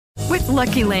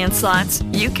Lucky Land Slots,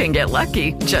 you can get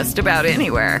lucky just about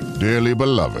anywhere. Dearly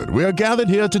beloved, we are gathered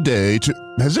here today to...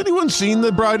 Has anyone seen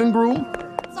the bride and groom?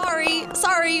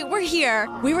 Sorry, we're here.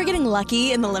 We were getting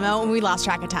lucky in the limo and we lost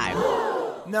track of time.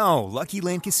 No, Lucky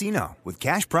Land Casino, with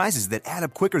cash prizes that add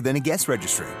up quicker than a guest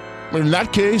registry. In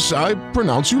that case, I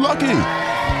pronounce you lucky.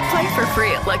 Play for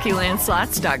free at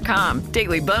LuckyLandSlots.com.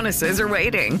 Daily bonuses are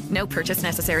waiting. No purchase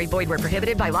necessary. Void where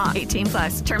prohibited by law.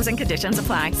 18+. Terms and conditions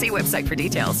apply. See website for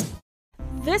details.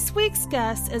 This week's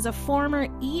guest is a former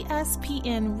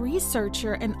ESPN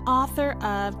researcher and author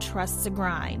of Trust the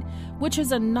Grind, which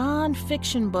is a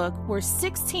nonfiction book where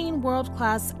 16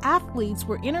 world-class athletes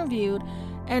were interviewed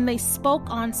and they spoke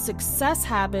on success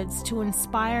habits to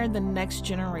inspire the next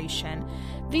generation.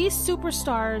 These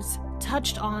superstars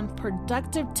touched on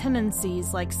productive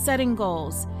tendencies like setting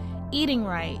goals, eating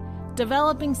right,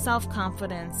 developing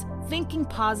self-confidence, thinking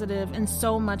positive, and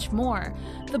so much more.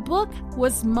 The book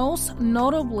was most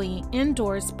notably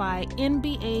endorsed by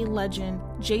NBA legend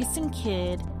Jason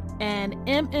Kidd and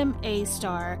MMA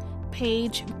star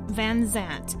Paige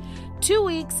VanZant. 2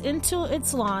 weeks into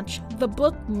its launch, the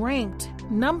book ranked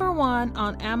 #1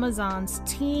 on Amazon's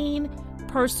teen,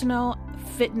 personal,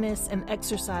 fitness, and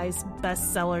exercise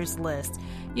bestsellers list.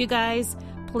 You guys,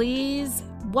 please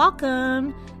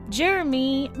welcome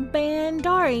Jeremy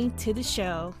Bandari to the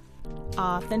show.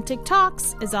 Authentic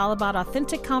Talks is all about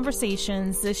authentic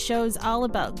conversations. This show is all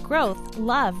about growth,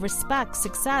 love, respect,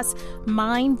 success,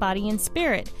 mind, body, and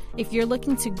spirit. If you're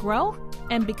looking to grow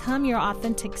and become your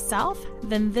authentic self,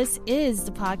 then this is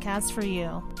the podcast for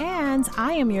you. And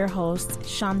I am your host,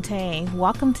 Shantae.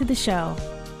 Welcome to the show.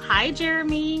 Hi,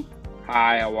 Jeremy.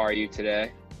 Hi, how are you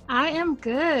today? I am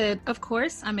good. Of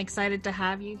course, I'm excited to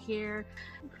have you here.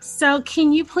 So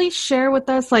can you please share with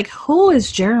us, who is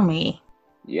Jeremy?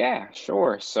 Yeah,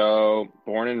 sure. So,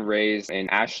 born and raised in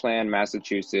Ashland,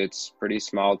 Massachusetts, pretty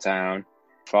small town.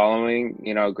 Following,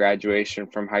 graduation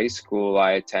from high school,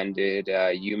 I attended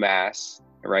UMass,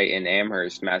 right in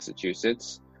Amherst,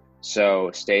 Massachusetts.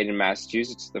 So, stayed in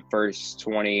Massachusetts the first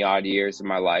 20 odd years of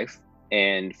my life.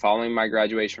 And following my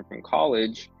graduation from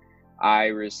college, I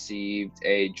received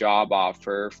a job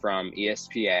offer from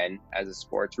ESPN as a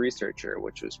sports researcher,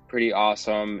 which was pretty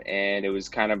awesome. And it was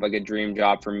kind of like a dream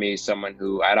job for me, someone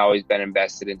who I'd always been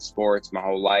invested in sports my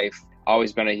whole life,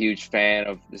 always been a huge fan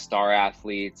of the star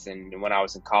athletes. And when I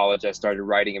was in college, I started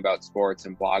writing about sports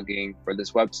and blogging for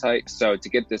this website. So to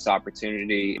get this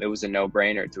opportunity, it was a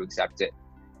no-brainer to accept it.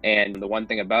 And the one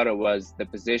thing about it was the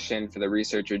position for the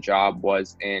researcher job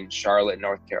was in Charlotte,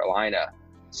 North Carolina.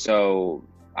 So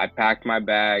I packed my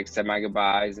bags, said my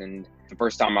goodbyes, and the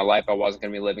first time in my life I wasn't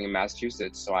going to be living in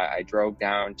Massachusetts. So I drove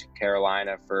down to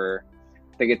Carolina for,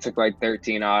 I think it took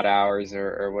 13 odd hours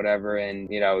or whatever, and,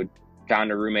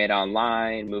 found a roommate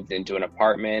online, moved into an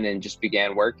apartment, and just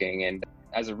began working. And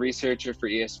as a researcher for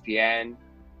ESPN,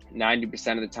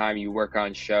 90% of the time you work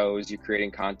on shows, you're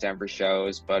creating content for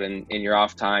shows, but in your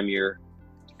off time, you're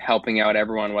helping out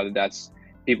everyone, whether that's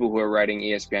people who are writing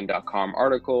ESPN.com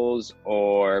articles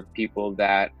or people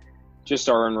that just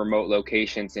are in remote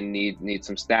locations and need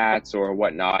some stats or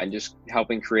whatnot, and just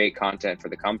helping create content for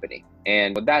the company.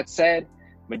 And with that said,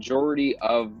 majority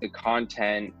of the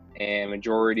content and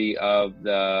majority of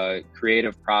the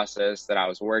creative process that I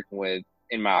was working with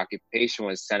in my occupation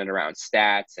was centered around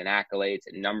stats and accolades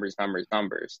and numbers.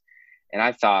 And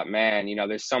I thought, man,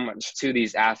 there's so much to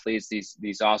these athletes,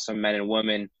 these awesome men and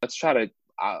women.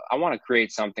 I want to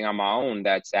create something on my own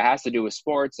that has to do with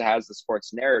sports, that has the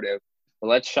sports narrative, but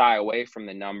let's shy away from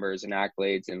the numbers and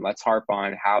accolades and let's harp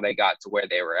on how they got to where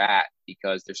they were at,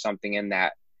 because there's something in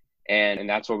that. And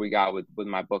that's what we got with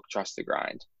my book, Trust the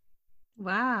Grind.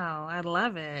 Wow, I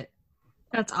love it.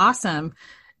 That's awesome.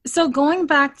 So going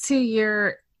back to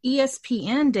your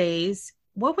ESPN days,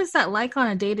 what was that like on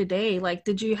a day-to-day?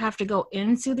 Did you have to go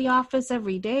into the office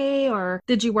every day, or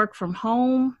did you work from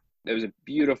home? There was a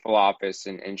beautiful office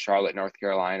in Charlotte, North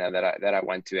Carolina that I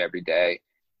went to every day.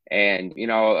 And,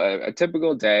 a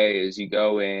typical day is you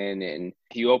go in and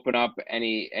you open up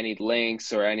any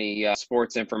links or any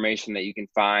sports information that you can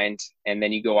find. And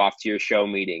then you go off to your show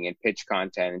meeting and pitch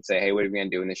content and say, hey, what are we going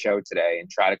to do in the show today? And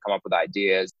try to come up with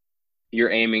ideas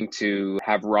you're aiming to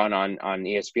have run on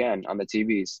ESPN, on the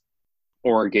TVs,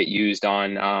 or get used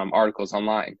on articles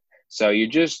online. So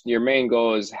your main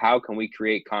goal is how can we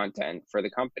create content for the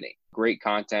company? Great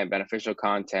content, beneficial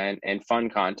content, and fun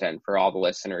content for all the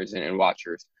listeners and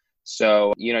watchers.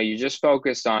 So, you just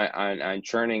focused on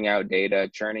churning out data,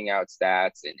 churning out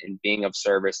stats, and being of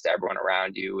service to everyone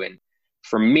around you. And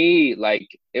for me,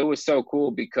 it was so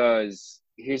cool because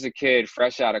here's a kid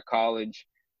fresh out of college,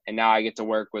 And now I get to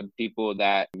work with people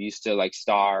that used to like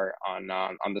star on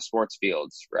the sports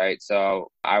fields, right? So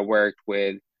I worked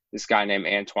with this guy named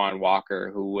Antoine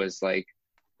Walker, who was like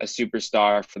a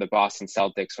superstar for the Boston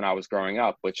Celtics when I was growing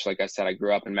up, which, like I said, I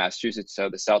grew up in Massachusetts, so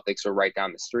the Celtics were right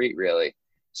down the street, really.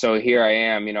 So here I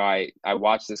am, I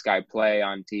watched this guy play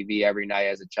on TV every night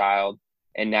as a child.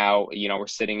 And now, we're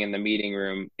sitting in the meeting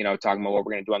room, talking about what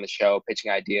we're going to do on the show,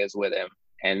 pitching ideas with him.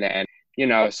 And then,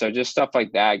 so just stuff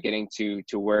like that, getting to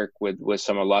work with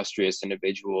some illustrious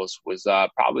individuals was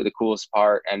probably the coolest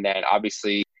part. And then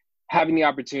obviously having the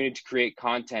opportunity to create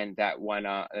content that went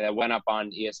up on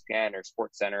ESPN or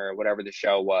SportsCenter or whatever the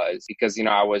show was, because,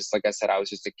 I was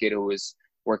just a kid who was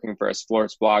working for a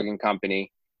sports blogging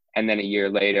company. And then a year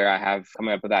later, I have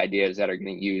coming up with ideas that are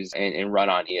going to use and run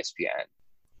on ESPN.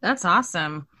 That's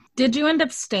awesome. Did you end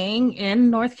up staying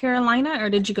in North Carolina or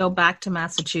did you go back to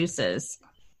Massachusetts?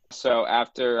 So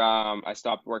after I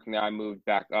stopped working there, I moved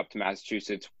back up to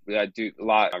Massachusetts. I do a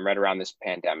lot right around this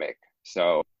pandemic.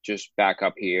 So just back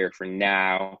up here for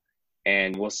now,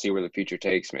 and we'll see where the future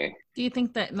takes me. Do you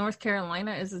think that North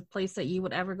Carolina is a place that you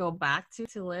would ever go back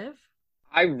to live?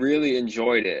 I really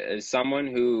enjoyed it. As someone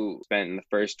who spent the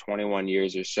first 21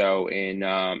 years or so in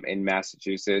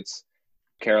Massachusetts,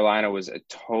 Carolina was a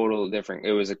total different.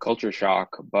 It was a culture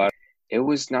shock, but it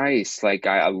was nice. Like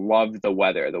I loved the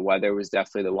weather. The weather was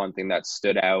definitely the one thing that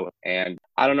stood out. And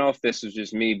I don't know if this was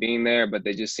just me being there, but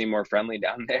they just seem more friendly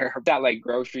down there. Got like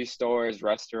grocery stores,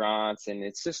 restaurants, and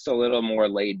it's just a little more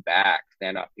laid back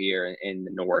than up here in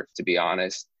the north, to be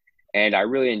honest. And I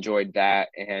really enjoyed that.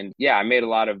 And yeah, I made a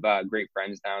lot of great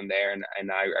friends down there,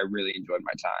 and I really enjoyed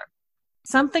my time.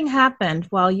 Something happened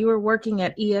while you were working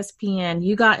at ESPN.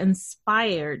 You got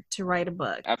inspired to write a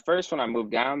book. At first, when I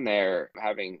moved down there,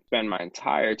 having spent my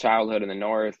entire childhood in the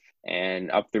North and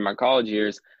up through my college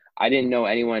years, I didn't know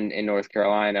anyone in North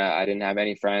Carolina. I didn't have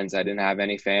any friends. I didn't have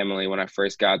any family when I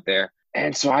first got there.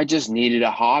 And so I just needed a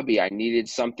hobby. I needed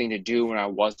something to do when I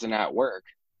wasn't at work.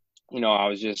 I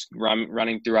was just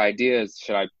running through ideas.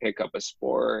 Should I pick up a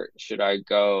sport? Should I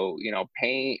go,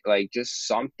 paint? Like just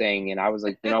something. And I was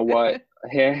like, you know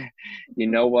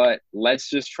what? Let's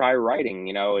just try writing.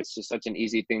 It's just such an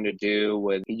easy thing to do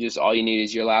with all you need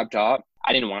is your laptop.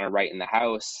 I didn't want to write in the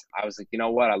house. I was like, you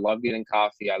know what? I love getting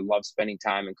coffee. I love spending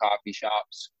time in coffee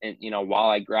shops. And, while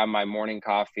I grab my morning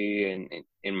coffee and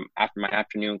after my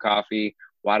afternoon coffee,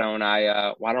 why don't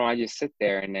I just sit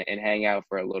there and hang out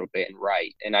for a little bit and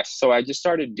write? And so I just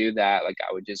started to do that. Like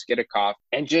I would just get a coffee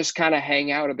and just kind of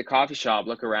hang out at the coffee shop,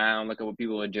 look around, look at what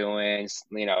people are doing,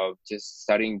 just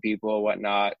studying people,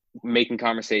 whatnot, making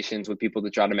conversations with people to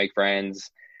try to make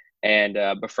friends and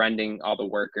befriending all the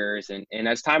workers. And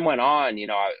as time went on,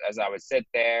 as I would sit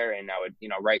there and I would,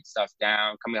 write stuff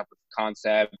down, coming up with a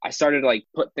concept, I started to like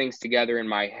put things together in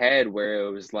my head where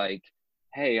it was like,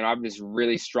 hey, I have this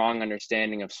really strong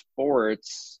understanding of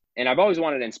sports, and I've always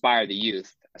wanted to inspire the youth.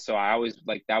 So I always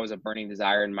that was a burning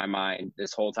desire in my mind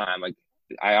this whole time. Like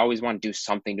I always want to do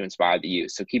something to inspire the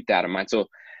youth. So keep that in mind. So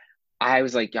I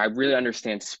was like, I really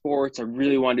understand sports. I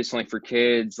really want to do something for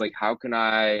kids. Like, how can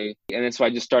I? And then so I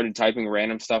just started typing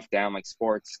random stuff down, like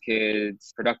sports,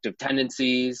 kids, productive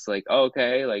tendencies, like,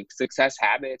 okay, like success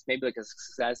habits, maybe like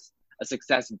a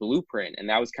success blueprint. And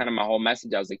that was kind of my whole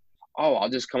message. I was like, oh, I'll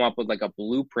just come up with like a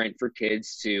blueprint for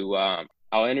kids to,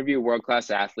 I'll interview world-class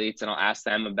athletes and I'll ask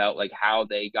them about like how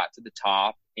they got to the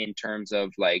top in terms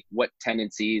of like what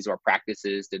tendencies or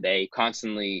practices did they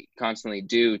constantly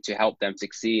do to help them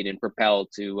succeed and propel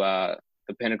to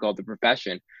the pinnacle of the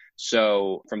profession.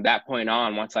 So from that point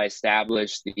on, once I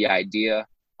established the idea,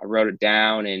 I wrote it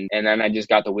down and then I just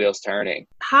got the wheels turning.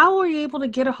 How were you able to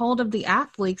get a hold of the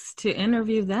athletes to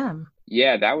interview them?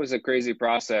 Yeah, that was a crazy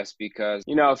process because,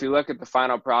 if you look at the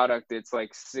final product, it's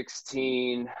like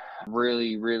 16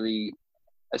 really, really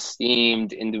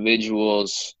esteemed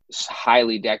individuals,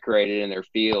 highly decorated in their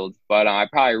field. But I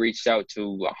probably reached out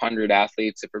to 100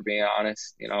 athletes, if we're being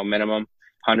honest, minimum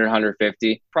 100,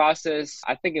 150. Process,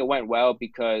 I think it went well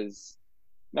because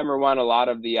number one, a lot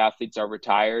of the athletes are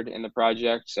retired in the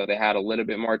project, so they had a little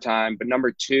bit more time. But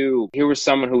number two, here was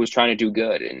someone who was trying to do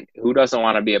good, and who doesn't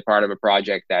want to be a part of a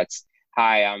project that's,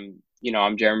 hi, I'm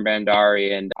Jeremy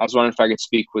Bandari, and I was wondering if I could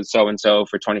speak with so-and-so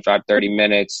for 25, 30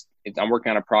 minutes. I'm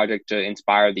working on a project to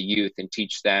inspire the youth and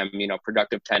teach them,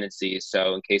 productive tendencies.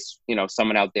 So in case,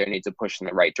 someone out there needs a push in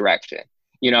the right direction.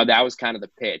 That was kind of the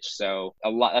pitch. So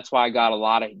that's why I got a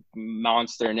lot of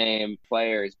monster name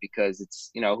players, because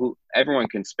it's, everyone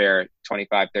can spare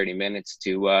 25, 30 minutes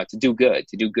to do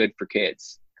good for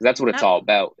kids. Because that's what it's all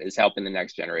about, is helping the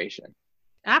next generation.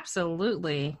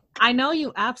 Absolutely. I know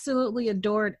you absolutely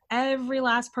adored every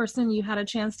last person you had a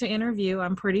chance to interview,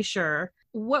 I'm pretty sure.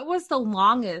 What was the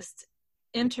longest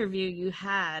interview you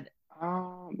had?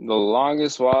 The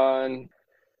longest one.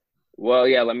 Well,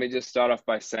 yeah, let me just start off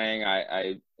by saying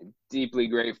I deeply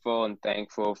grateful and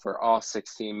thankful for all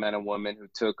 16 men and women who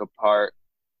took a part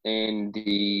in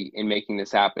making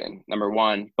this happen. Number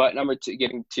one. But number two,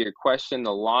 getting to your question,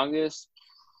 the longest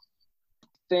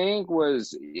thing was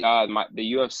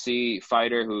the UFC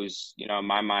fighter who's, in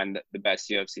my mind, the best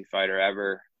UFC fighter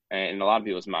ever, and in a lot of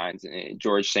people's minds,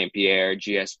 George St. Pierre,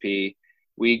 GSP.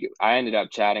 I ended up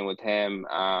chatting with him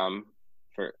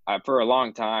for a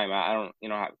long time. I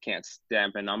don't, I can't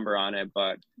stamp a number on it,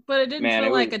 but it didn't man,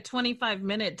 feel like a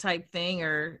 25-minute type thing,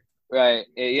 or right.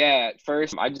 Yeah. At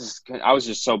first, I was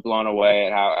just so blown away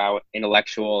at how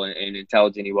intellectual and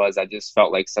intelligent he was. I just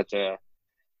felt like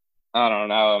I don't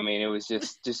know. I mean, it was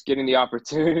just getting the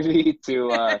opportunity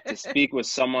to speak with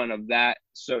someone of that.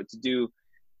 So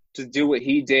to do what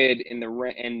he did in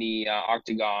the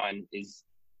octagon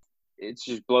it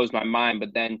just blows my mind.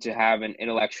 But then to have an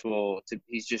intellectual,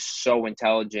 he's just so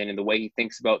intelligent in the way he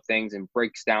thinks about things and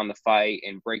breaks down the fight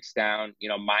and breaks down,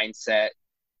 mindset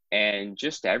and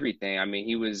just everything. I mean,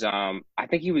 he was, I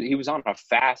think he was on a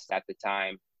fast at the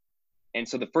time. And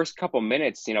so the first couple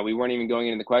minutes, we weren't even going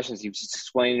into the questions. He was just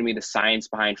explaining to me the science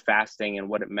behind fasting and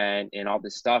what it meant and all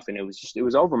this stuff. And it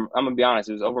was over, I'm going to be honest,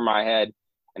 it was over my head.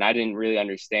 And I didn't really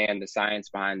understand the science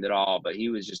behind it all, but he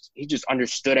just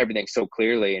understood everything so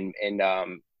clearly. And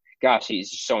gosh,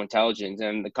 he's just so intelligent.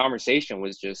 And the conversation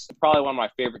was just probably one of my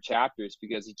favorite chapters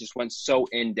because he just went so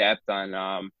in depth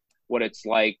on what it's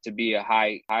like to be a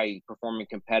high performing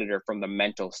competitor from the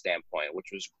mental standpoint, which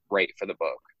was great for the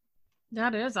book.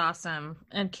 That is awesome.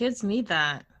 And kids need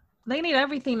that. They need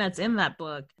everything that's in that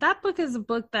book. That book is a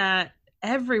book that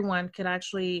everyone could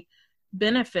actually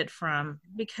benefit from,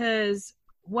 because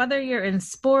whether you're in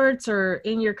sports or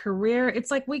in your career,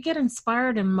 it's like we get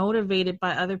inspired and motivated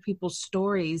by other people's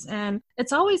stories. And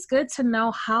it's always good to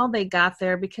know how they got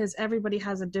there, because everybody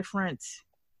has a different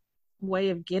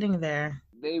way of getting there.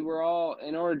 They were all,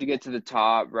 in order to get to the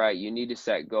top, right, you need to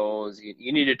set goals.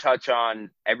 You need to touch on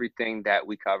everything that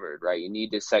we covered, right? You need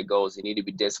to set goals. You need to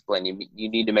be disciplined. You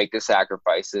need to make the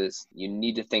sacrifices. You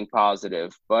need to think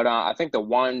positive. But I think the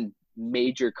one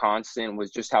major constant was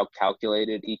just how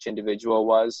calculated each individual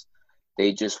was.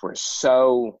 They just were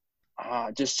so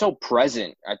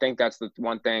present. I think that's the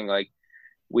one thing, like,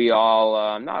 we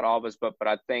all, not all of us, but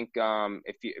I think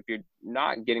if you're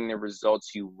not getting the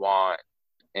results you want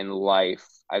in life,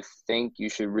 I think you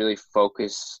should really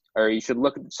focus, or you should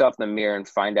look at yourself in the mirror and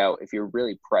find out if you're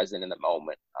really present in the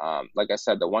moment. Like I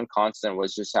said, the one constant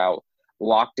was just how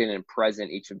locked in and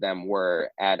present each of them were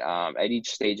at each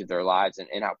stage of their lives,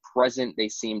 and how present they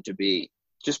seemed to be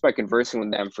just by conversing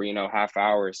with them for half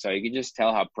hour. So you could just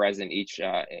tell how present each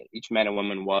man and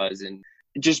woman was, and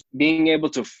just being able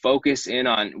to focus in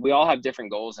on, we all have different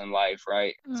goals in life,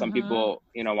 right? Mm-hmm. Some people,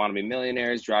 want to be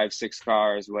millionaires, drive 6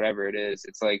 cars, whatever it is.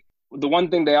 It's like the one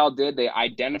thing they all did, they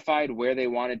identified where they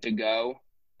wanted to go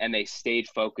and they stayed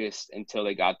focused until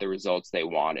they got the results they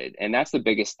wanted. And that's the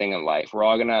biggest thing in life. We're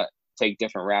all going to take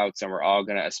different routes and we're all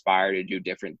going to aspire to do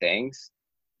different things.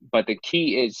 But the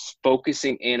key is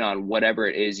focusing in on whatever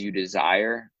it is you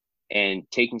desire and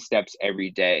taking steps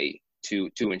every day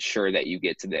to ensure that you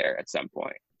get to there at some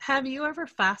point. Have you ever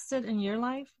fasted in your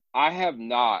life? I have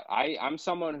not. I'm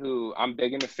someone who, I'm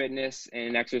big into fitness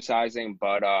and exercising,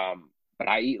 but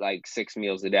I eat like 6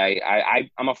 meals a day.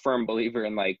 I'm a firm believer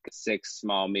in like 6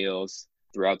 small meals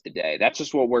throughout the day. That's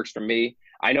just what works for me.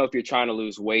 I know if you're trying to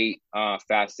lose weight,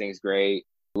 fasting is great.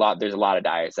 There's a lot of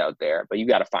diets out there, but you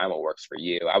got to find what works for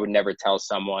you. I would never tell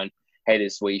someone, hey,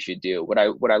 this is what you should do. What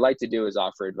I like to do is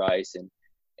offer advice and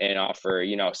offer,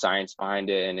 science behind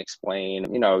it and explain,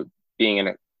 being in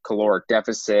a caloric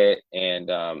deficit and,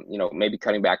 maybe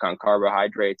cutting back on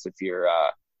carbohydrates if you're,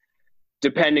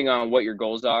 depending on what your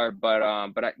goals are. But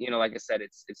like I said,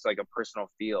 it's like a personal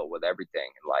feel with everything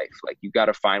in life. Like, you got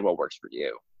to find what works for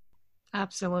you.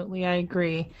 Absolutely. I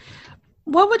agree.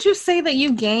 What would you say that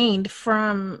you gained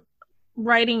from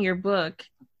writing your book?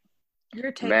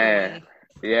 Your takeaway? Man,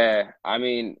 yeah. I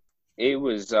mean, it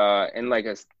was,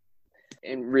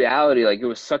 in reality, like, it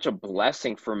was such a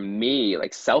blessing for me,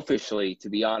 like, selfishly, to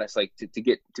be honest, like,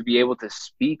 to be able to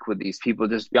speak with these people,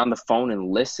 just be on the phone and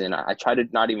listen. I try to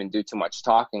not even do too much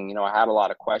talking. I had a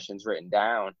lot of questions written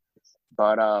down,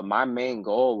 but my main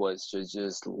goal was to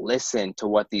just listen to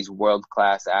what these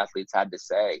world-class athletes had to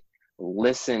say,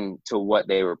 listen to what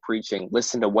they were preaching,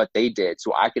 listen to what they did,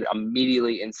 so I could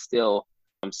immediately instill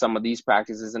some of these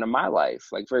practices into my life.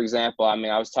 Like, for example, I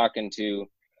mean, I was talking to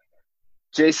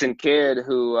Jason Kidd,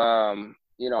 who,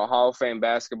 Hall of Fame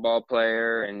basketball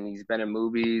player, and he's been in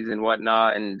movies and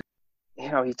whatnot. And,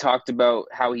 he talked about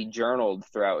how he journaled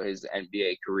throughout his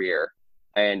NBA career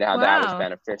and how that was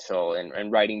beneficial,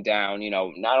 and writing down,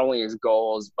 not only his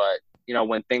goals, but,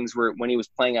 when he was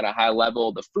playing at a high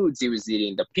level, the foods he was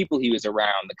eating, the people he was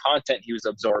around, the content he was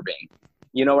absorbing.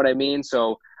 You know what I mean?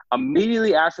 So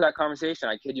immediately after that conversation,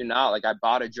 I kid you not, like, I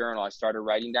bought a journal. I started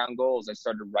writing down goals. I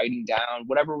started writing down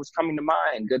whatever was coming to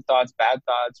mind, good thoughts, bad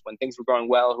thoughts, when things were going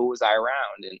well, who was I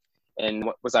around? And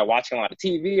was I watching a lot of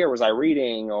TV, or was I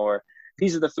reading, or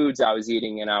these are the foods I was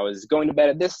eating, and I was going to bed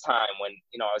at this time when,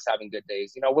 I was having good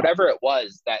days, whatever it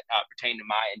was that pertained to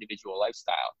my individual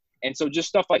lifestyle. And so just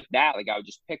stuff like that, like I would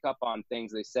just pick up on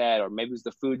things they said, or maybe it was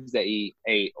the foods that he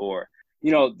ate, or,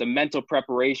 the mental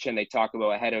preparation they talk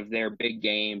about ahead of their big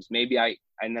games.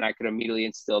 And then I could immediately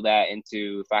instill that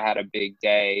into, if I had a big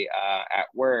day at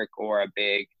work, or a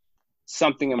big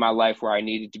something in my life where I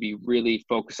needed to be really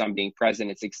focused on being present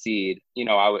and succeed,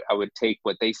 I would take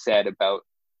what they said about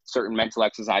certain mental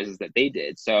exercises that they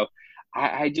did. So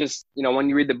I just, when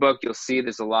you read the book, you'll see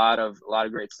there's a lot of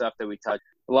great stuff that we touch,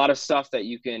 a lot of stuff that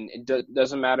you can,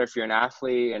 doesn't matter if you're an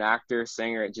athlete, an actor,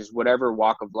 singer, just whatever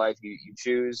walk of life you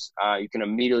choose, you can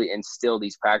immediately instill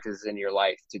these practices in your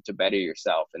life to better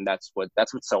yourself. And that's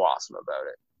what's so awesome about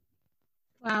it.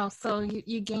 Wow. So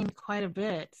you gained quite a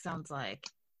bit, sounds like.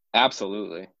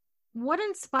 Absolutely. What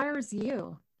inspires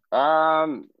you?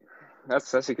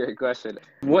 That's a great question.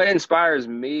 What inspires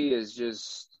me is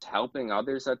just helping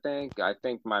others, I think. I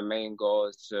think my main goal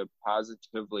is to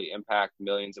positively impact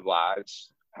millions of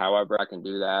lives, however I can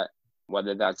do that,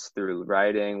 whether that's through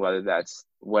writing, whether that's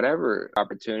whatever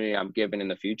opportunity I'm given in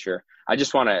the future. I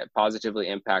just want to positively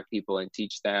impact people and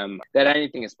teach them that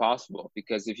anything is possible,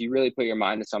 because if you really put your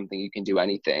mind to something, you can do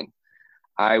anything.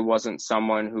 I wasn't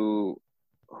someone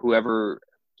whoever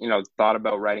thought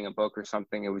about writing a book or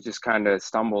something. It was just kind of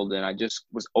stumbled, and I just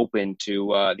was open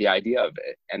to the idea of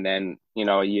it. And then,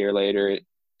 a year later,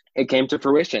 it came to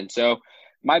fruition. So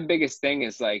my biggest thing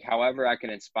is, like, however I can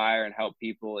inspire and help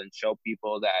people and show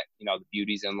people that, the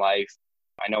beauty's in life.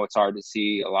 I know it's hard to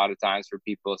see a lot of times for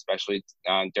people, especially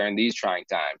during these trying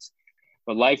times.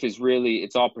 But life is really,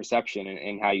 it's all perception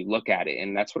and how you look at it.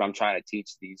 And that's what I'm trying to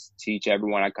teach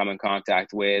everyone I come in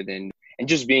contact with, and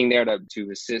just being there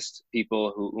to assist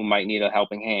people who might need a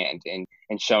helping hand,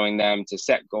 and showing them to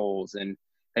set goals. And,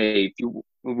 hey, if you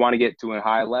want to get to a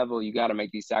high level, you got to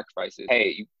make these sacrifices.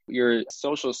 Hey, your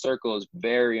social circle is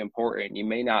very important. You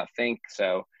may not think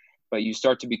so, but you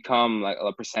start to become like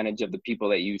a percentage of the people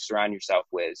that you surround yourself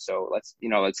with. So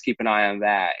let's keep an eye on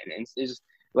that. And it's just,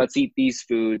 let's eat these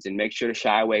foods and make sure to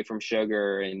shy away from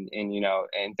sugar and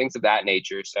things of that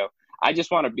nature. So I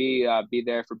just want to be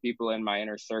there for people in my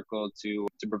inner circle to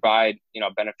provide,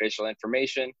 beneficial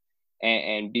information,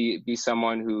 and be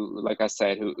someone who, like I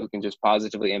said, who can just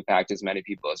positively impact as many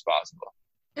people as possible.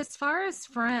 As far as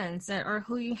friends or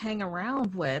who you hang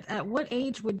around with, at what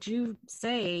age would you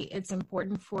say it's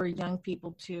important for young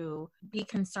people to be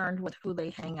concerned with who they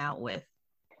hang out with?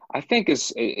 I think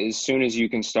as soon as you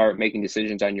can start making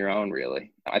decisions on your own,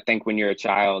 really. I think when you're a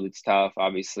child, it's tough.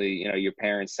 Obviously, your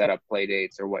parents set up play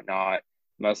dates or whatnot.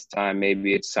 Most of the time,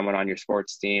 maybe it's someone on your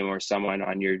sports team or someone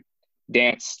on your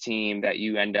dance team that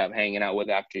you end up hanging out with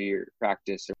after your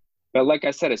practice. But like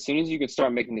I said, as soon as you can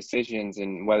start making decisions,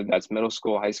 and whether that's middle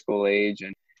school, high school age,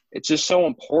 and it's just so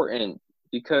important,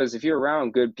 because if you're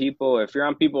around good people, if you're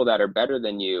around people that are better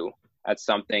than you at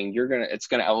something, it's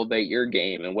gonna elevate your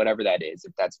game, and whatever that is,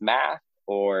 if that's math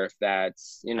or if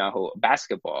that's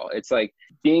basketball. It's like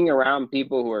being around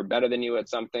people who are better than you at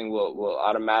something will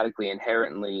automatically,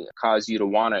 inherently cause you to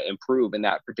want to improve in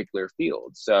that particular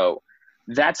field. So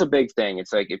that's a big thing.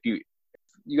 It's like, if you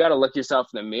got to look yourself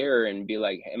in the mirror and be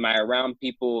like, am I around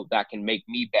people that can make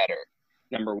me better?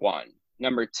 Number one.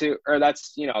 Number two, or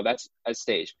that's a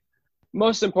stage.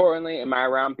 Most importantly, am I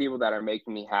around people that are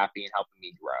making me happy and helping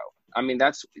me grow? I mean,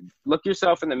 look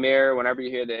yourself in the mirror whenever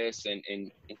you hear this, and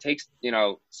it takes,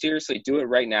 seriously, do it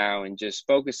right now and just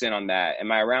focus in on that.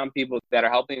 Am I around people that are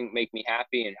helping make me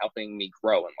happy and helping me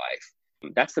grow in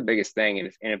life? That's the biggest thing.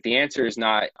 And if the answer is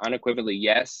not unequivocally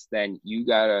yes, then you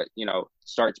gotta,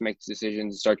 start to make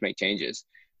decisions, start to make changes,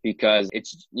 because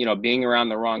it's, being around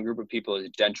the wrong group of people is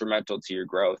detrimental to your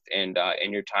growth and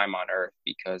your time on earth,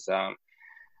 because,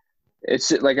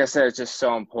 it's, like I said, it's just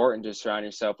so important to surround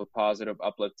yourself with positive,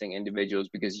 uplifting individuals,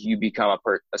 because you become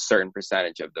a certain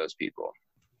percentage of those people.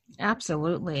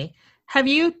 Absolutely. Have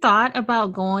you thought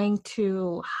about going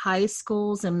to high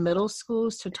schools and middle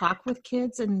schools to talk with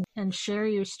kids and share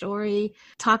your story,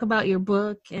 talk about your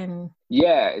book? And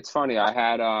Yeah, it's funny. I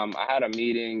had a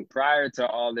meeting prior to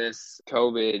all this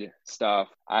COVID stuff.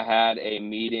 I had a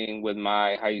meeting with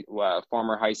my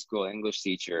former high school English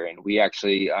teacher, and we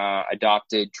actually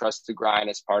adopted Trust the Grind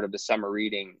as part of the summer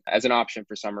reading, as an option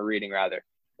for summer reading rather,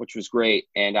 which was great.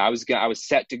 And I was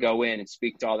set to go in and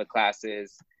speak to all the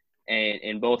classes and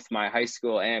in both my high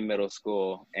school and middle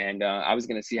school. And I was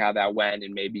going to see how that went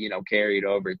and maybe, carry it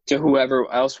over to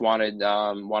whoever else wanted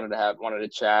to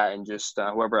chat, and just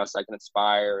whoever else I can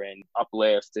inspire and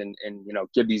uplift and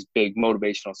give these big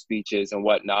motivational speeches and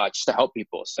whatnot, just to help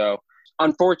people. So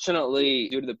unfortunately,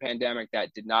 due to the pandemic,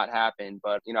 that did not happen,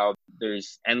 but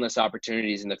there's endless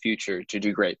opportunities in the future to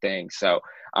do great things. So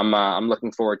I'm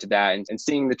looking forward to that and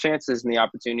seeing the chances and the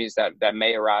opportunities that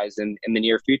may arise in the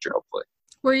near future, hopefully.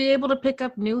 were you able to pick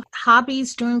up new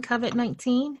hobbies during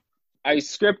COVID-19? I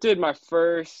scripted my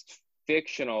first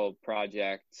fictional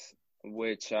project,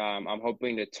 which I'm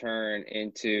hoping to turn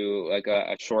into like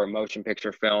a short motion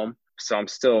picture film. So I'm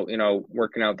still,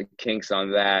 working out the kinks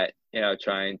on that,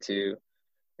 trying to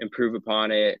improve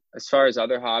upon it. As far as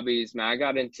other hobbies, man, I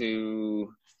got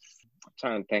into, I'm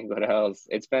trying to think what else.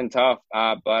 It's been tough,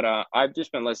 but I've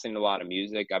just been listening to a lot of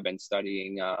music. I've been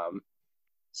studying I'm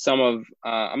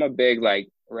a big like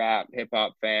rap hip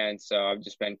hop fan, so I've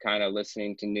just been kind of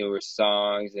listening to newer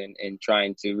songs and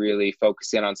trying to really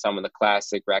focus in on some of the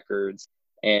classic records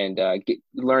and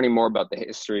learning more about the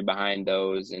history behind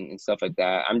those and stuff like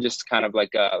that. I'm just kind of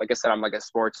like I said, I'm like a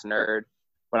sports nerd,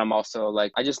 but I'm also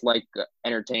like, I just like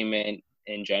entertainment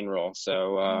in general.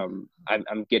 So I'm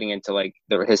getting into like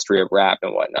the history of rap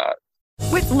and whatnot.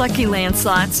 With Lucky Land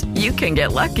Slots, you can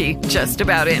get lucky just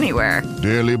about anywhere.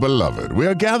 Dearly beloved, we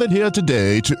are gathered here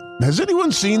today to... Has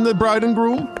anyone seen the bride and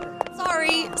groom?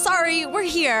 Sorry, we're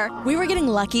here. We were getting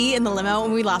lucky in the limo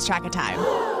and we lost track of time.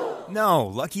 No,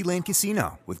 Lucky Land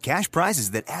Casino, with cash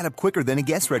prizes that add up quicker than a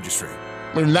guest registry.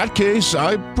 In that case,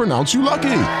 I pronounce you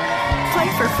lucky.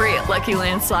 Play for free at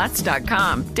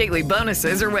LuckyLandSlots.com. Daily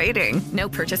bonuses are waiting. No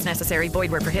purchase necessary.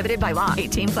 Void where prohibited by law.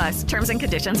 18+. Terms and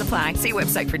conditions apply. See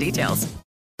website for details.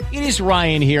 It is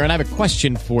Ryan here, and I have a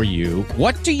question for you.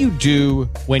 What do you do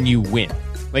when you win?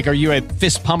 Like, are you a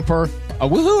fist pumper, a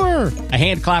woohooer, a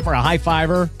hand clapper, a high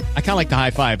fiver? I kind of like the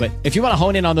high five, but if you want to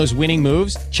hone in on those winning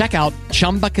moves, check out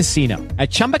Chumba Casino. At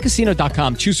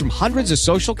ChumbaCasino.com, choose from hundreds of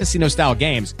social casino-style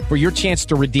games for your chance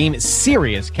to redeem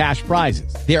serious cash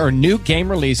prizes. There are new game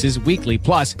releases weekly,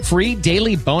 plus free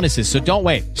daily bonuses, so don't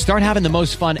wait. Start having the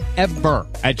most fun ever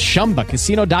at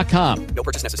ChumbaCasino.com. No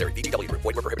purchase necessary. VGW Group.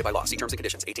 Void where prohibited by law. See terms and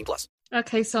conditions. 18+.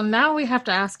 Okay, so now we have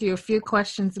to ask you a few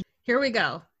questions. Here we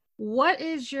go. What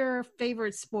is your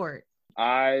favorite sport?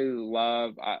 I'm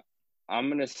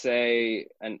going to say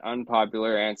an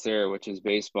unpopular answer, which is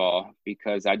baseball,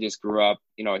 because I just grew up,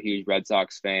 a huge Red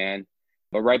Sox fan,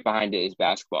 but right behind it is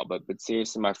basketball. But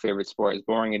seriously, my favorite sport, as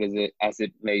boring as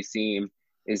it may seem,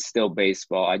 is still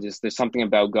baseball. There's something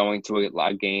about going to a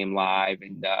live game live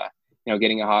and,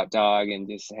 getting a hot dog and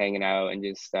just hanging out and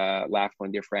just laughing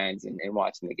with your friends and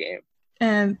watching the game.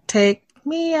 And take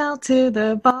me out to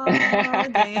the ball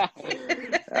game.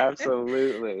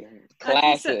 Absolutely.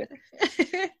 Classic. Okay,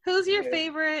 so, who's your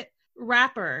favorite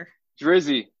rapper?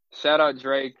 Drizzy. Shout out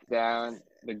Drake, down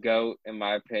the GOAT, in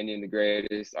my opinion, the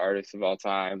greatest artist of all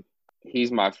time.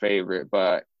 He's my favorite,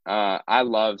 but I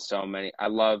love so many. I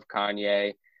love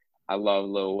Kanye. I love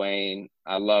Lil Wayne.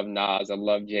 I love Nas. I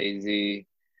love Jay-Z.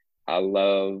 I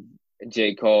love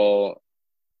J. Cole.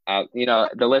 The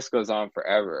list goes on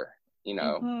forever.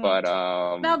 But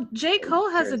now J.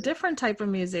 Cole has a different type of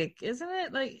music, isn't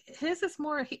it? Like his is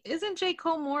more. Isn't J.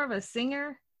 Cole more of a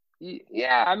singer?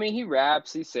 Yeah, I mean, he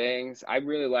raps, he sings. I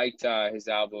really liked his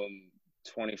album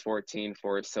 2014,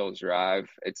 Forest Hills Drive.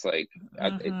 It's like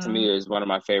to me, it was one of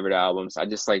my favorite albums. I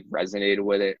just like resonated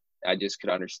with it. I just could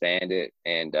understand it,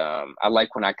 and I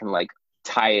like when I can like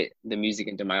tie the music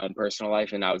into my own personal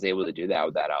life, and I was able to do that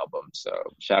with that album. So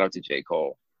shout out to J.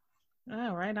 Cole.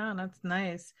 Oh, right on. That's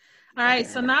nice. All right,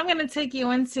 so now I'm going to take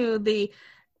you into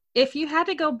if you had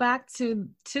to go back to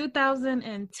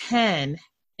 2010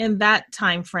 in that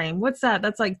time frame, what's that?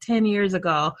 That's like 10 years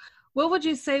ago. What would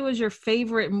you say was your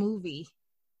favorite movie?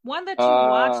 One that you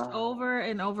watched over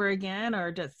and over again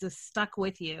or just stuck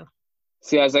with you?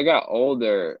 See, as I got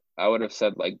older, I would have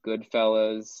said like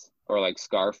Goodfellas or like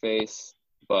Scarface,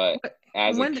 but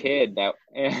as a kid, that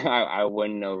I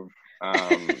wouldn't have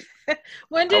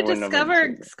When I did you wouldn't have discover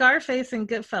understood. Scarface and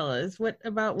Goodfellas? What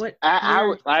year?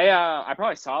 I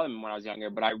probably saw them when I was younger,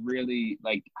 but I really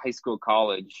like high school,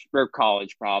 college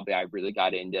probably. I really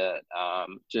got into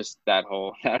just that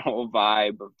whole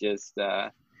vibe of just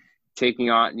taking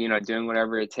on, doing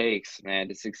whatever it takes, man,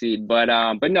 to succeed. But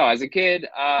no, as a kid,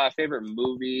 favorite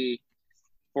movie,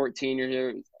 14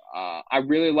 years. I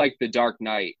really liked The Dark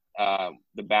Knight,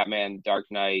 the Batman Dark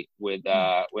Knight with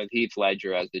Heath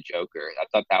Ledger as the Joker. I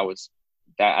thought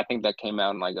I think that came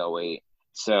out in like '08.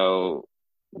 So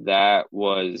that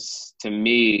was, to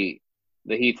me,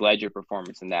 the Heath Ledger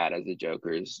performance in that as the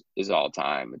Joker is all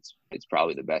time. It's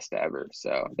probably the best ever.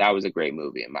 So that was a great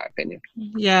movie in my opinion.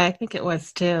 Yeah, I think it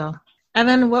was too. And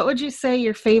then what would you say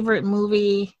your favorite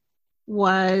movie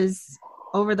was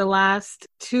over the last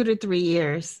 2 to 3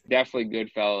 years? Definitely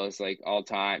Goodfellas, like all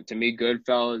time. To me,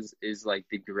 Goodfellas is like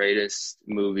the greatest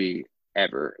movie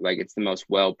ever. Like it's the most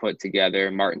well put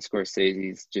together. Martin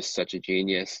Scorsese's just such a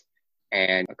genius.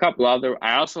 And a couple other,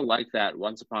 I also like that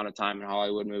Once Upon a Time in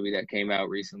Hollywood movie that came out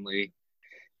recently.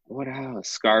 What else?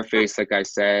 Scarface, like I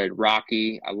said.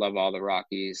 Rocky. I love all the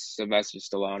Rockies. Sylvester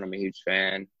Stallone, I'm a huge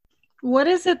fan. What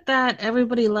is it that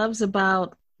everybody loves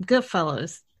about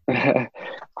Goodfellas?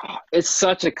 It's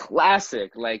such a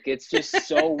classic. Like it's just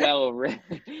so well written.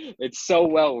 It's so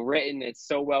well written. It's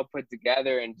so well put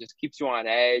together and just keeps you on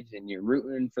edge and you're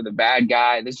rooting for the bad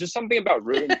guy. There's just something about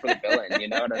rooting for the villain, you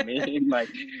know what I mean? Like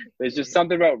there's just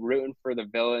something about rooting for the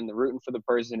villain, rooting for the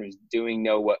person who's doing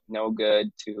no good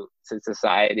to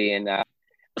society. And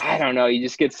I don't know, you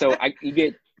just get the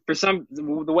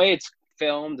way it's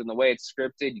filmed and the way it's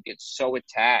scripted, you get so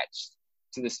attached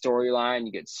to the storyline,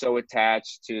 you get so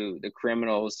attached to the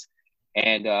criminals,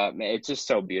 and it's just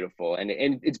so beautiful. And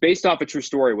it's based off a true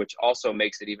story, which also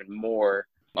makes it even more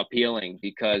appealing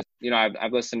because,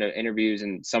 I've listened to interviews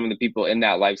and some of the people in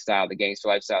that lifestyle, the gangster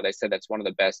lifestyle, they said that's one of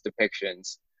the best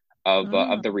depictions of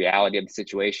the reality of the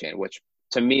situation, which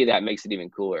to me, that makes it even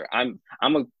cooler. I'm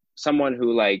someone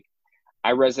who I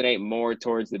resonate more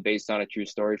towards the based on a true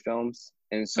story films.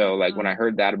 And so when I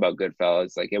heard that about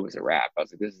Goodfellas, it was a wrap. I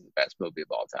was like, this is the best movie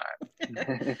of all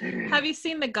time. Have you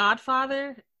seen The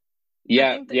Godfather?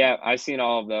 Yeah, I've seen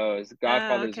all of those.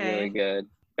 Godfather's really good.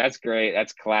 That's great.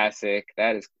 That's classic.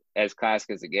 That is as classic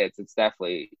as it gets. It's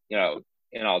definitely,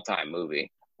 an all-time movie.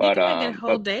 But you can make a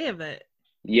whole day of it.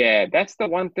 Yeah, that's the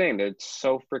one thing. They're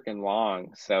so freaking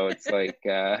long. So it's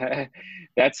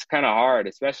that's kind of hard,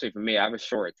 especially for me. I have a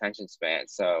short attention span.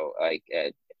 So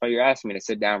if you're asking me to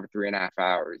sit down for 3.5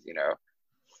 hours,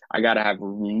 I got to have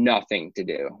nothing to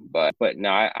do. But no,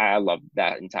 I love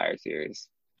that entire series.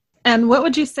 And what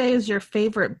would you say is your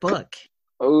favorite book?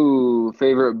 Oh,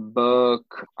 favorite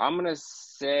book. I'm going to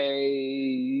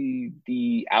say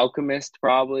The Alchemist,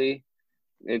 probably.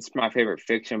 It's my favorite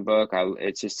fiction book.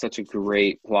 It's just such a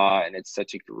great plot, and it's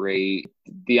such a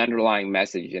the underlying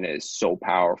message in it is so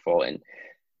powerful, and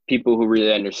people who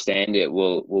really understand it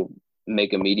will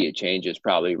make immediate changes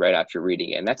probably right after reading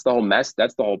it. And that's the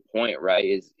whole point, right?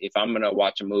 Is if I'm going to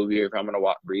watch a movie or if I'm going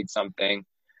to read something,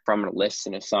 if I'm going to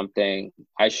listen to something,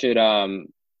 it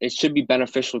should be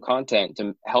beneficial content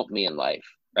to help me in life,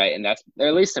 right? And that's, or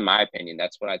at least in my opinion,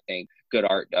 that's what I think good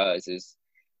art does, is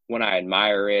when I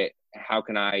admire it, how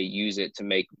can I use it to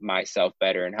make myself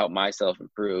better and help myself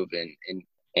improve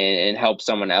and help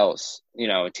someone else,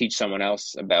 teach someone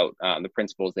else about the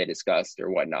principles they discussed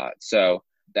or whatnot. So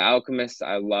The Alchemist,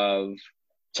 I love. I'm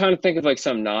trying to think of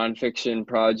some nonfiction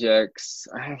projects.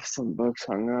 I have some books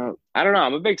hung up. I don't know.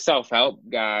 I'm a big self-help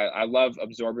guy. I love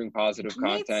absorbing positive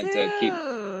content to keep.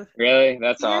 Really?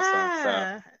 That's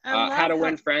awesome. So How to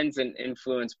Win Friends and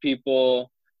Influence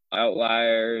People,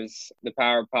 Outliers, The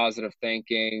Power of Positive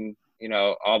Thinking,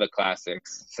 all the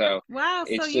classics. So wow,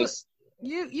 it's so just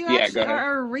you actually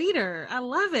are a reader. I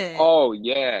love it. Oh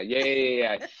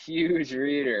yeah. Huge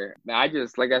reader. I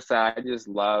just, like I said, I just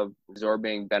love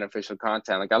absorbing beneficial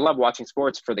content. I love watching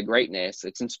sports for the greatness.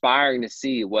 It's inspiring to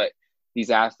see what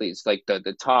these athletes,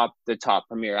 the top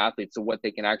premier athletes, of what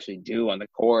they can actually do on the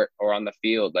court or on the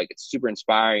field. It's super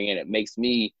inspiring, and it makes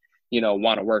me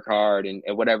want to work hard and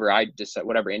whatever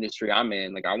industry I'm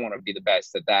in, I want to be the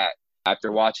best at that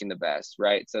after watching the best,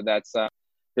 right? So that's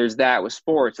there's that with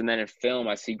sports. And then in film,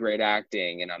 I see great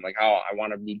acting, and I'm like, oh, I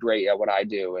want to be great at what I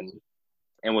do.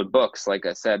 And with books, like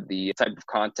I said, the type of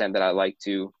content that I like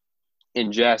to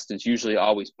ingest is usually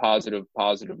always positive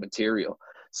material.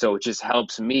 So it just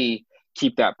helps me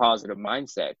keep that positive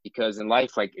mindset, because in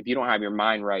life, if you don't have your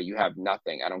mind right, you have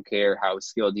nothing. I don't care how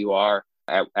skilled you are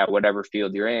at whatever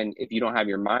field you're in. If you don't have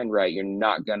your mind right, you're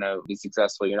not going to be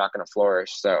successful. You're not going to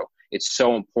flourish. So it's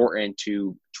so important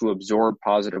to absorb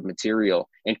positive material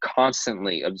and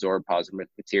constantly absorb positive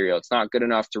material. It's not good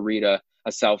enough to read a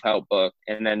self-help book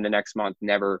and then the next month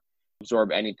never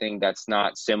absorb anything that's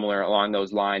not similar along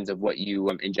those lines of what you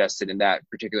ingested in that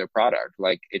particular product.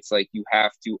 Like, it's like you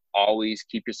have to always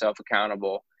keep yourself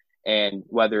accountable, and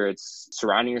whether it's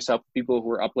surrounding yourself with people who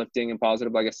are uplifting and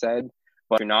positive, like I said,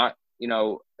 but if you're not,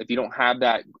 if you don't have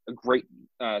that great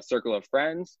circle of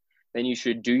friends, then you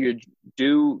should go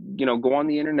on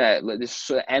the internet.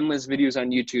 There's endless videos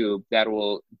on YouTube that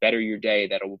will better your day,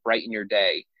 that will brighten your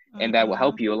day, and that will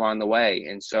help you along the way.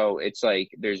 And so it's like,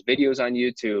 there's videos on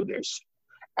YouTube, there's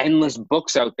endless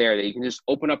books out there that you can just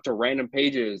open up to random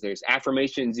pages. There's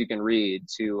affirmations you can read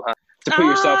to put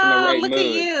yourself in the right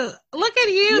mood. Look at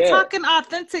you talking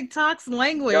authentic talks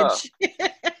language.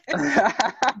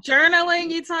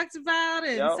 Journaling you talked about,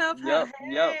 and self-help.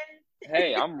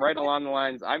 Hey, I'm right along the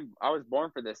lines. I was born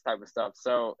for this type of stuff,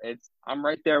 so I'm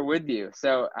right there with you.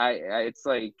 So it's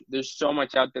like, there's so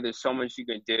much out there. There's so much you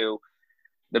can do.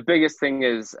 The biggest thing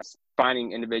is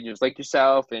finding individuals like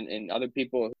yourself and other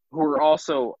people who are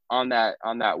also on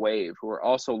that wave, who are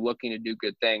also looking to do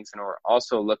good things and who are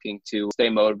also looking to stay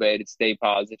motivated, stay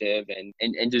positive,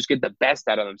 and just get the best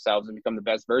out of themselves and become the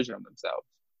best version of themselves.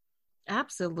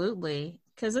 Absolutely.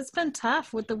 Because it's been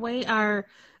tough with the way the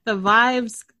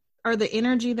vibes or the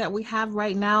energy that we have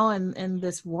right now in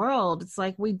this world. It's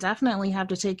like, we definitely have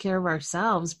to take care of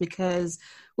ourselves because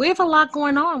we have a lot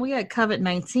going on. We got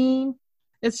COVID-19.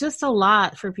 It's just a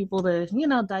lot for people to,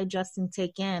 digest and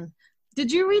take in.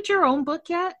 Did you read your own book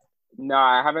yet? No,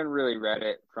 I haven't really read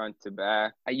it front to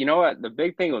back. You know what? The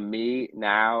big thing with me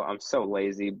now, I'm so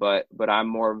lazy, but I'm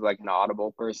more of like an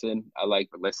Audible person. I like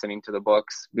listening to the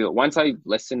books. Once I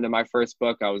listened to my first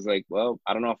book, I was like, well,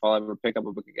 I don't know if I'll ever pick up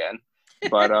a book again.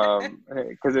 But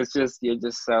because you're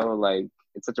just so like,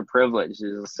 it's such a privilege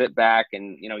to just sit back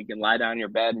and, you can lie down in your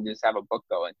bed and just have a book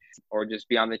going, or just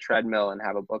be on the treadmill and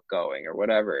have a book going or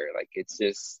whatever. Like, it's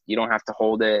just, you don't have to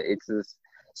hold it. It's just,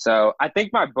 so I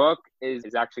think my book is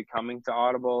actually coming to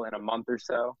Audible in a month or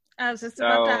so. I was just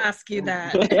about to ask you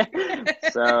that.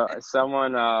 So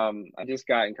someone, I just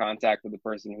got in contact with the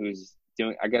person who's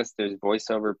doing, I guess there's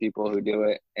voiceover people who do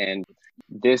it. And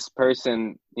this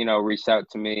person, reached out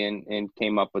to me and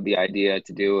came up with the idea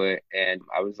to do it. And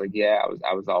I was like, yeah,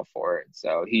 I was all for it.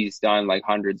 So he's done like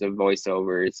hundreds of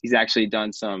voiceovers. He's actually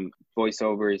done some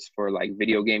voiceovers for like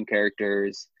video game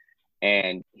characters,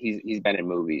 and he's been in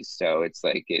movies. So it's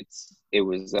like, it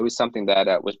was something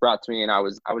that was brought to me, and I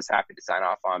was happy to sign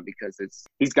off on because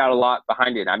he's got a lot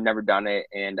behind it. I've never done it,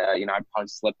 and I'd probably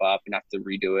slip up and have to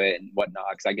redo it and whatnot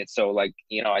because I get so like,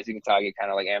 as you can tell, I get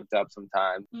kind of like amped up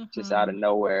sometimes, just out of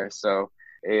nowhere. So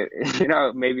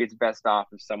maybe it's best off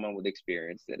if someone with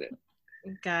experience did it.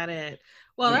 Got it.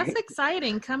 Well, that's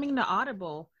exciting, coming to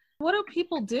Audible. What do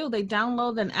people do? They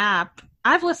download an app.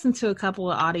 I've listened to a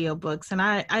couple of audiobooks, and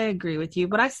I agree with you,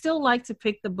 but I still like to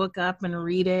pick the book up and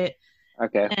read it.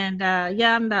 Okay. And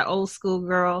I'm that old school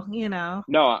girl,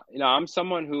 No, I'm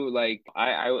someone who like,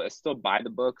 I still buy the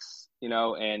books,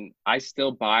 and I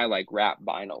still buy like rap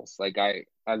vinyls. Like I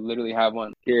literally have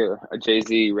one here, a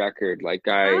Jay-Z record. Like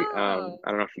I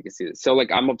don't know if you can see this. So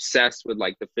like, I'm obsessed with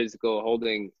like the physical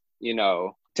holding,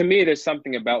 to me, there's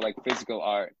something about like physical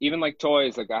art, even like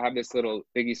toys. Like I have this little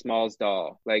Biggie Smalls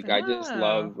doll. Like I just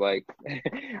love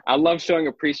I love showing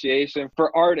appreciation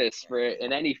for artists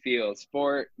in any field,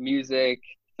 sport, music,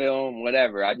 film,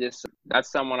 whatever. That's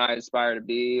someone I aspire to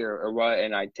be or what.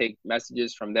 And I take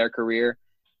messages from their career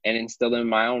and instill them in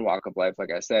my own walk of life,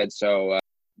 like I said. So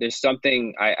there's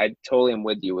something, I totally am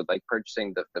with you with like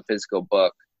purchasing the physical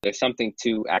book. There's something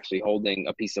to actually holding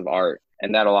a piece of art,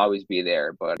 and that'll always be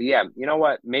there. But yeah, you know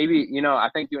what? Maybe, I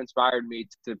think you inspired me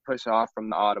to push off from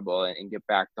the Audible and get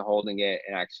back to holding it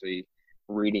and actually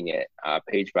reading it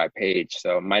page by page.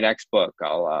 So my next book,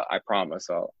 I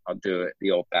promise I'll do it the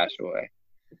old fashioned way.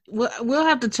 We'll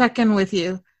have to check in with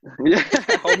you. Yeah,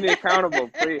 hold me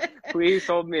accountable. Please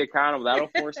hold me accountable. That'll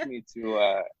force me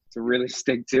to really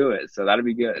stick to it. So that'll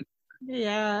be good.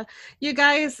 Yeah. You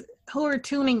guys who are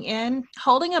tuning in,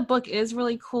 holding a book is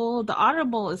really cool. The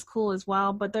Audible is cool as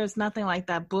well, but there's nothing like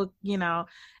that book,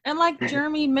 And like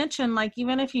Jeremy mentioned, like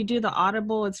even if you do the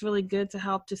Audible, it's really good to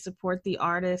help to support the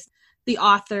artist, the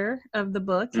author of the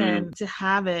book, and to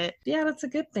have it. Yeah, that's a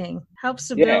good thing. Helps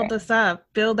to build us up,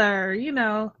 build our,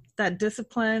 that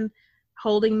discipline,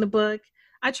 holding the book.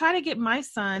 I try to get my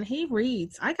son, he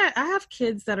reads. I have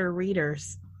kids that are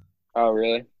readers. Oh,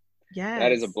 really? Yeah,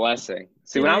 that is a blessing.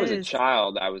 See, when I was a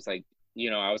child, I was like,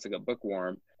 I was like a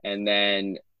bookworm. And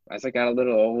then as I got a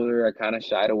little older, I kind of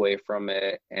shied away from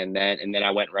it, and then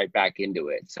I went right back into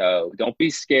it. So don't be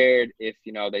scared if,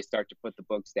 you know, they start to put the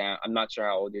books down. I'm not sure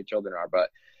how old your children are, but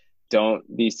don't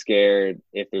be scared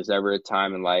if there's ever a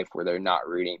time in life where they're not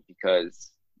reading,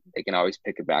 because they can always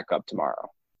pick it back up tomorrow.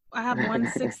 I have one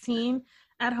 16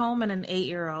 at home and an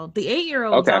 8-year-old. The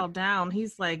 8-year-old's all down.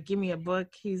 He's like, give me a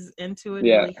book. He's into it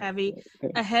really heavy,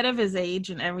 ahead of his age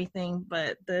and everything.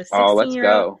 But the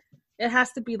 16-year-old, it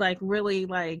has to be like really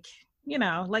like, you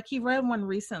know, like he read one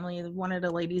recently. One of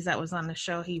the ladies that was on the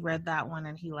show, he read that one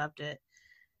and he loved it.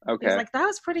 Okay. He's like, that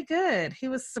was pretty good. He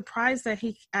was surprised that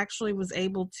he actually was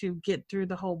able to get through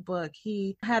the whole book.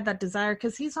 He had that desire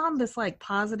because he's on this like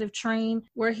positive train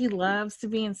where he loves to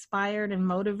be inspired and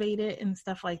motivated and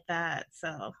stuff like that.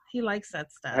 So he likes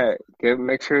that stuff. Hey,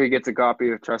 make sure he gets a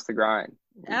copy of Trust the Grind.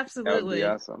 Absolutely. That would be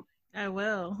awesome. I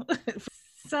will.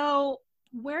 So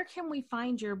where can we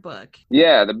find your book?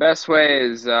 Yeah, the best way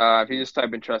is if you just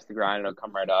type in Trust the Grind, it'll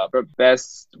come right up. But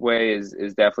best way is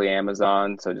definitely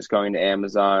Amazon. So just going to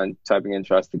Amazon, typing in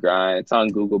Trust the Grind. It's on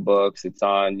Google Books. It's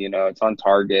on, it's on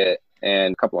Target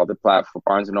and a couple other platforms,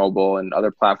 Barnes & Noble and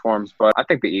other platforms. But I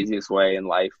think the easiest way in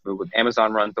life, with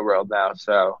Amazon runs the world now.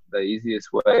 So the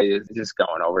easiest way is just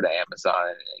going over to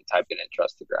Amazon and typing in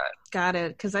Trust the Grind. Got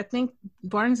it. Because I think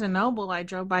Barnes & Noble, I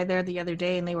drove by there the other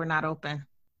day and they were not open.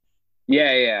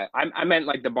 Yeah. I meant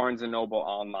like the Barnes & Noble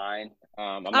online.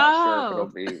 I'm not sure if it'll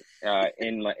be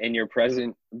in your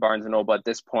present Barnes & Noble at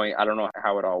this point. I don't know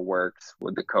how it all works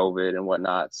with the COVID and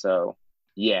whatnot. So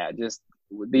yeah, just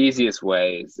the easiest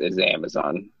way is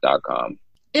Amazon.com.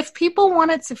 If people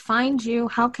wanted to find you,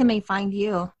 how can they find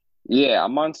you? Yeah,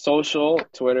 I'm on social,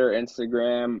 Twitter,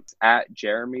 Instagram, at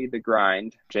Jeremy the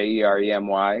Grind,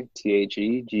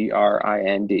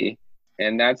 JeremyThegrind.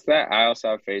 And that's that. I also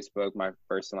have Facebook, my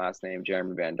first and last name,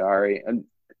 Jeremy Bandari. And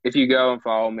if you go and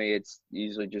follow me, it's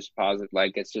usually just positive.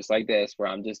 Like, it's just like this, where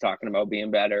I'm just talking about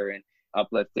being better and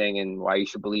uplifting and why you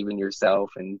should believe in yourself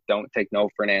and don't take no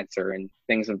for an answer and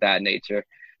things of that nature.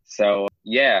 So,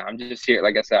 yeah, I'm just here.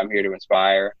 Like I said, I'm here to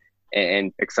inspire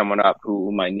and pick someone up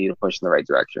who might need a push in the right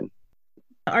direction.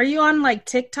 Are you on, like,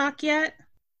 TikTok yet?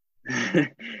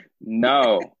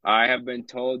 No, I have been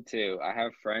told to. I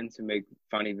have friends who make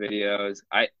funny videos.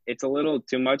 It's a little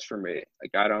too much for me.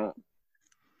 Like,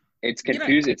 it's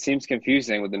confusing. It seems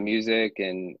confusing with the music.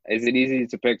 And is it easy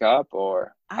to pick up,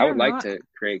 or I would like to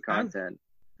create content.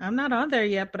 I'm not on there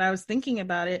yet, but I was thinking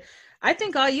about it. I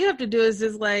think all you have to do is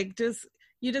just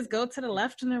go to the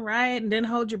left and the right and then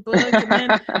hold your book. And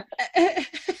then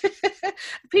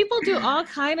people do all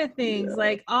kind of things,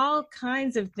 like all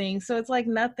kinds of things. So it's like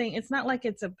nothing. It's not like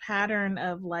it's a pattern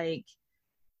of like,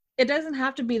 it doesn't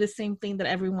have to be the same thing that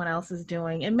everyone else is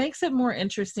doing. It makes it more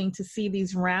interesting to see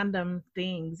these random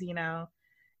things, And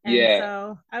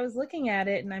so I was looking at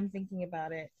it and I'm thinking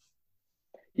about it.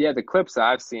 Yeah, the clips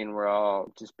I've seen were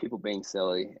all just people being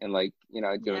silly and like,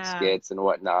 doing skits and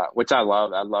whatnot, which I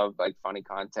love. I love like funny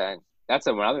content. That's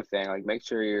another thing. Like, make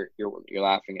sure you're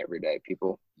laughing every day.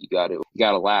 People, you gotta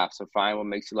laugh. So find what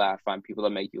makes you laugh. Find people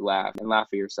that make you laugh and laugh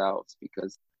at yourselves,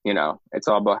 because it's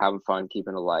all about having fun,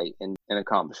 keeping it light, and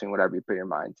accomplishing whatever you put your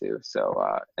mind to. So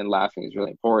and laughing is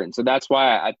really important. So that's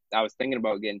why I was thinking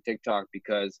about getting TikTok,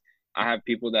 because I have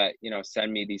people that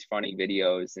send me these funny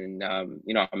videos, and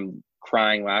I'm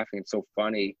crying laughing. It's so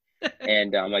funny.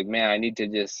 And I'm like, man, I need to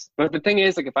just, but the thing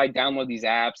is, like, if I download these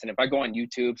apps and if I go on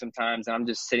YouTube sometimes and I'm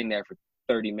just sitting there for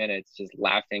 30 minutes just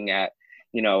laughing at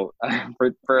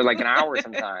for like an hour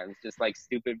sometimes, just like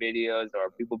stupid videos or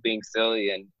people being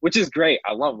silly, and which is great.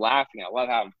 I love laughing, I love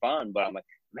having fun, but I'm like,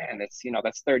 man, that's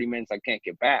 30 minutes I can't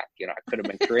get back. I could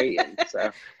have been creating.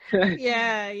 So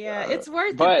yeah, it's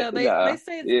worth it though. They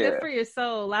say it's good for your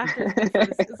soul. Laughter is good for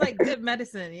it's like good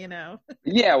medicine,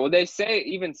 Yeah, well, they say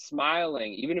even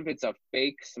smiling, even if it's a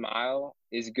fake smile,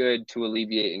 is good to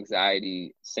alleviate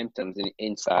anxiety symptoms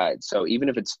inside. So even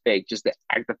if it's fake, just the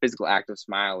physical act of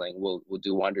smiling will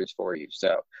do wonders for you.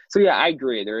 So yeah, I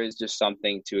agree. There is just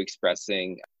something to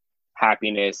expressing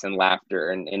happiness and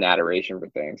laughter and adoration for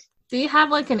things. Do you have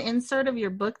like an insert of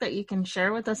your book that you can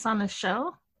share with us on the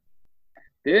show?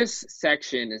 This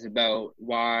section is about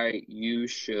why you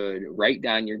should write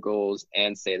down your goals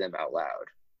and say them out loud,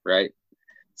 right?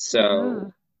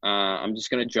 So I'm just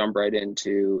going to jump right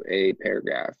into a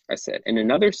paragraph. I said, in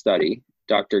another study,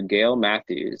 Dr. Gail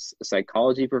Matthews, a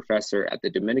psychology professor at the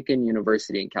Dominican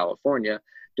University in California,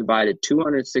 divided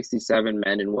 267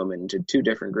 men and women into two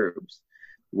different groups.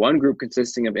 One group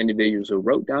consisting of individuals who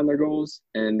wrote down their goals,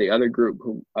 and the other group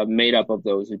who made up of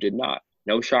those who did not.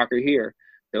 No shocker here.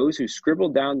 Those who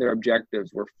scribbled down their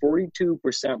objectives were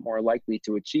 42% more likely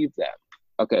to achieve them.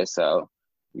 Okay, so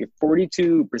You're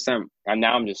 42%, and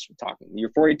now I'm just talking, you're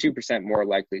 42% more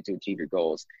likely to achieve your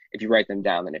goals if you write them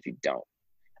down than if you don't.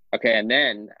 Okay, and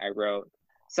then I wrote,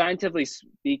 scientifically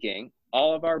speaking,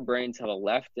 all of our brains have a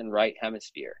left and right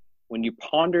hemisphere. When you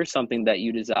ponder something that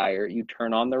you desire, you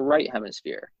turn on the right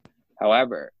hemisphere.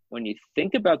 However, when you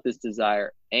think about this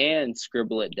desire and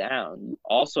scribble it down, you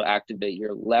also activate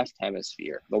your left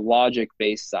hemisphere, the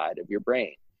logic-based side of your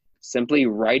brain. Simply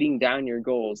writing down your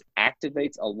goals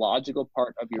activates a logical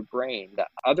part of your brain that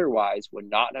otherwise would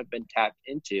not have been tapped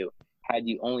into had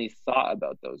you only thought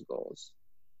about those goals.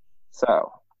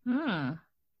 So,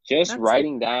 just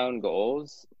writing down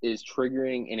goals is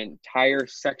triggering an entire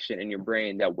section in your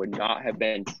brain that would not have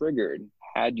been triggered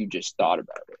had you just thought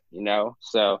about it, you know?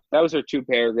 So those are 2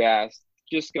 paragraphs.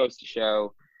 Just goes to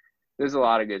show there's a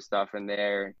lot of good stuff in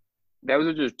there. Those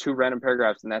are just 2 random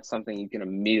paragraphs, and that's something you can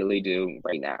immediately do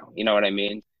right now. You know what I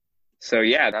mean? So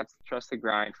yeah, that's Trust the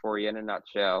Grind for you in a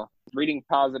nutshell. Reading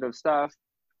positive stuff,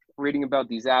 reading about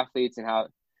these athletes and how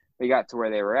they got to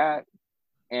where they were at,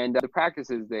 and the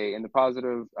practices and the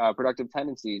positive, productive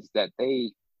tendencies that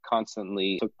they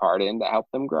constantly took part in that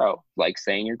helped them grow, like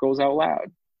saying your goals out loud.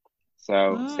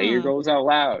 So say your goals out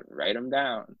loud, write them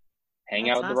down, hang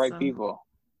out with the right people,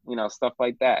 you know, stuff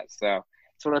like that. So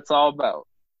that's what it's all about.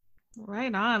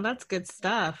 Right on. That's good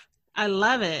stuff. I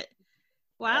love it.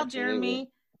 Wow, Absolutely.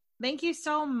 Jeremy, thank you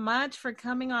so much for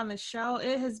coming on the show.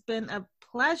 It has been a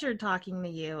pleasure talking to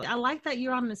you. I like that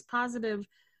you're on this positive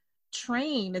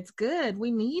train. It's good.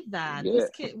 We need that. Yeah.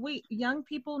 Young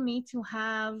people need to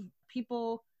have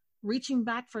people reaching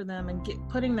back for them and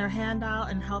putting their hand out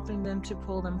and helping them to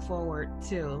pull them forward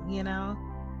too, you know?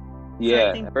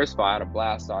 Yeah. So first of all, I had a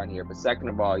blast on here, but second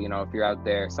of all, you know, if you're out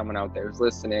there, someone out there is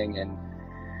listening and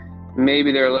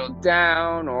maybe they're a little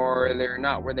down or they're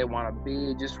not where they want to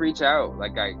be, just reach out.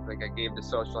 Like I gave the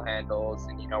social handles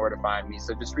and you know where to find me.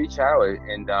 So just reach out,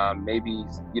 and maybe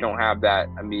you don't have that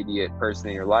immediate person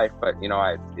in your life, but you know,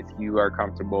 if you are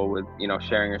comfortable with, you know,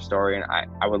 sharing your story, and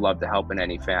I would love to help in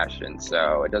any fashion.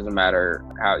 So it doesn't matter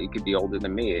how you could be older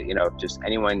than me, you know, just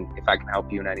anyone, if I can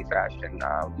help you in any fashion,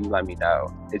 you let me know.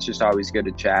 It's just always good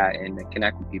to chat and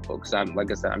connect with people, because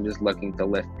like I said, I'm just looking to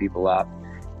lift people up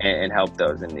and help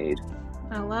those in need.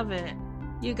 I love it.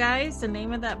 You guys, the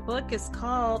name of that book is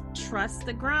called Trust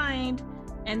the Grind.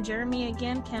 And Jeremy,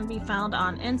 again, can be found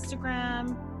on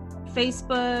Instagram,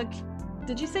 Facebook.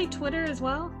 Did you say Twitter as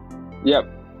well?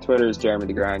 Yep. Twitter is Jeremy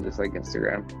the Grind, just like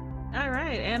Instagram. All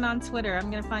right. And on Twitter. I'm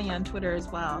going to find you on Twitter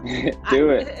as well. Do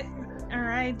it. All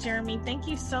right, Jeremy. Thank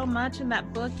you so much. And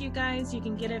that book, you guys, you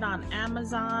can get it on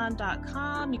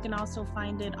Amazon.com. You can also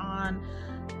find it on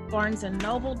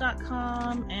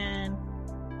BarnesandNoble.com, and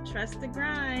Trust the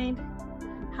Grind,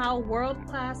 how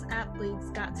world-class athletes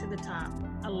got to the top.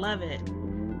 I love it.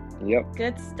 Yep.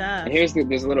 Good stuff. And here's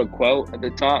this little quote at the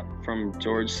top from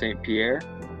George St. Pierre,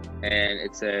 and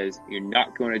it says, "You're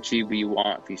not going to achieve what you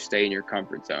want if you stay in your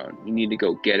comfort zone. You need to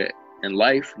go get it. In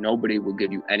life, nobody will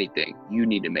give you anything. You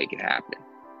need to make it happen."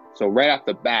 So right off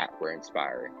the bat, we're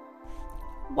inspiring.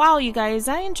 Wow, you guys,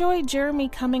 I enjoyed Jeremy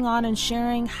coming on and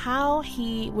sharing how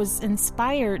he was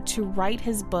inspired to write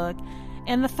his book,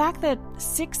 and the fact that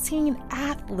 16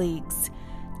 athletes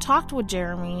talked with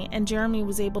Jeremy, and Jeremy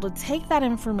was able to take that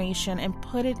information and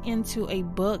put it into a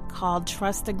book called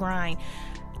Trust the Grind.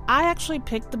 I actually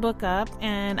picked the book up,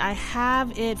 and I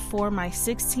have it for my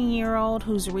 16-year-old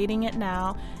who's reading it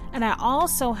now, and I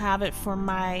also have it for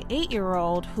my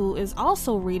 8-year-old who is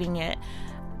also reading it.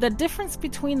 The difference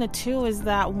between the two is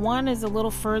that one is a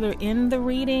little further in the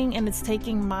reading, and it's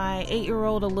taking my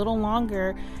 8-year-old a little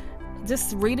longer,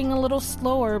 just reading a little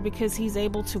slower, because he's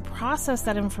able to process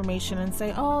that information and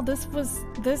say, oh,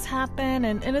 this happened.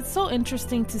 And it's so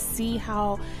interesting to see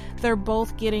how they're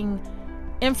both getting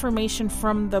information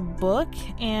from the book.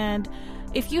 And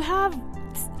if you have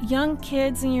young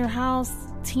kids in your house,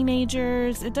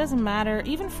 teenagers, it doesn't matter.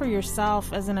 Even for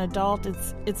yourself as an adult,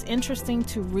 it's interesting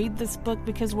to read this book,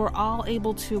 because we're all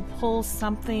able to pull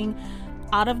something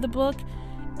out of the book.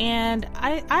 And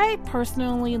I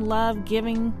personally love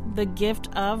giving the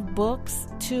gift of books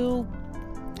to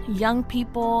young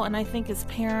people, and I think as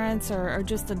parents or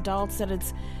just adults that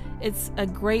it's a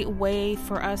great way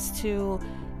for us to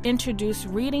introduce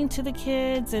reading to the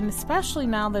kids, and especially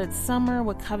now that it's summer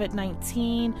with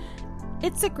COVID-19,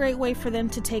 it's a great way for them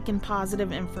to take in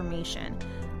positive information.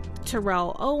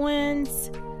 Terrell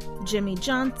Owens, Jimmy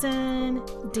Johnson,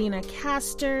 Dina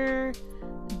Castor,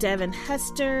 Devin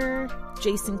Hester,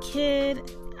 Jason Kidd.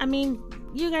 I mean,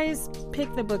 you guys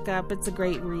pick the book up. It's a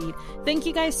great read. Thank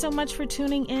you guys so much for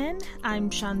tuning in. I'm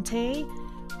Shantae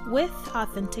with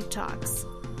Authentic Talks.